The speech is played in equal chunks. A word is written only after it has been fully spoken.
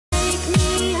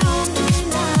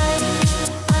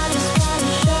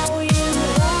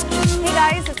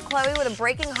Chloe with a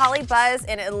breaking Holly buzz,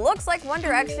 and it looks like One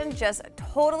Direction just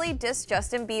totally dissed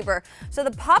Justin Bieber. So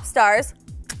the pop stars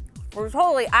were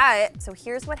totally at it. So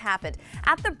here's what happened.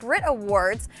 At the Brit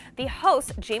Awards, the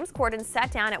host, James Corden,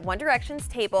 sat down at One Direction's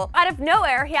table. Out of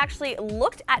nowhere, he actually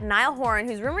looked at Niall Horan,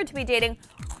 who's rumored to be dating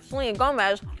Selena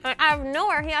Gomez, and out of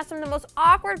nowhere, he asked him the most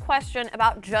awkward question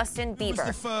about Justin Bieber. Who was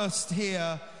the first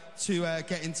here to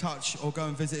get in touch or go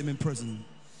and visit him in prison?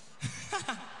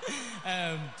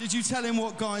 Did you tell him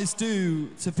what guys do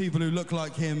to people who look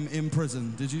like him in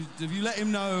prison? Did you let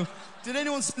him know? Did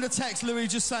anyone send a text, Louis,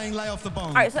 just saying lay off the bomb?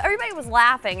 All right, so everybody was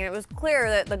laughing, and it was clear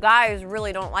that the guys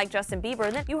really don't like Justin Bieber.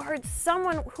 And then you heard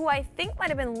someone who I think might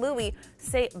have been Louis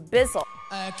say Bizzle.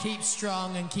 Keep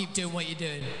strong and keep doing what you're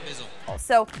doing. Bizzle.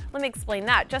 So let me explain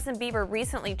that. Justin Bieber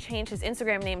recently changed his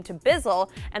Instagram name to Bizzle,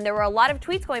 and there were a lot of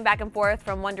tweets going back and forth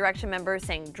from One Direction members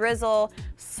saying Drizzle,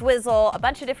 Swizzle, a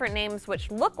bunch of different names which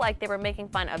looked like they were making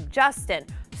fun of Justin.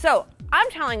 So I'm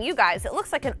telling you guys, it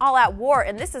looks like an all-out war,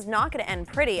 and this is not going to end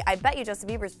pretty. I bet you Justin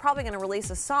Bieber is probably going to release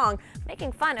a song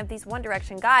making fun of these One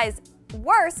Direction guys.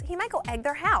 Worse, he might go egg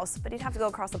their house, but he'd have to go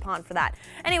across the pond for that.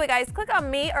 Anyway, guys, click on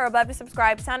me or above to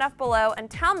subscribe, sound off below, and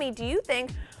tell me, do you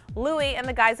think Louis and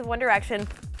the guys of One Direction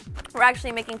were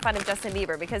actually making fun of Justin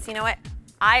Bieber? Because you know what?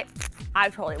 I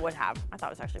totally would have. I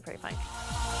thought it was actually pretty funny.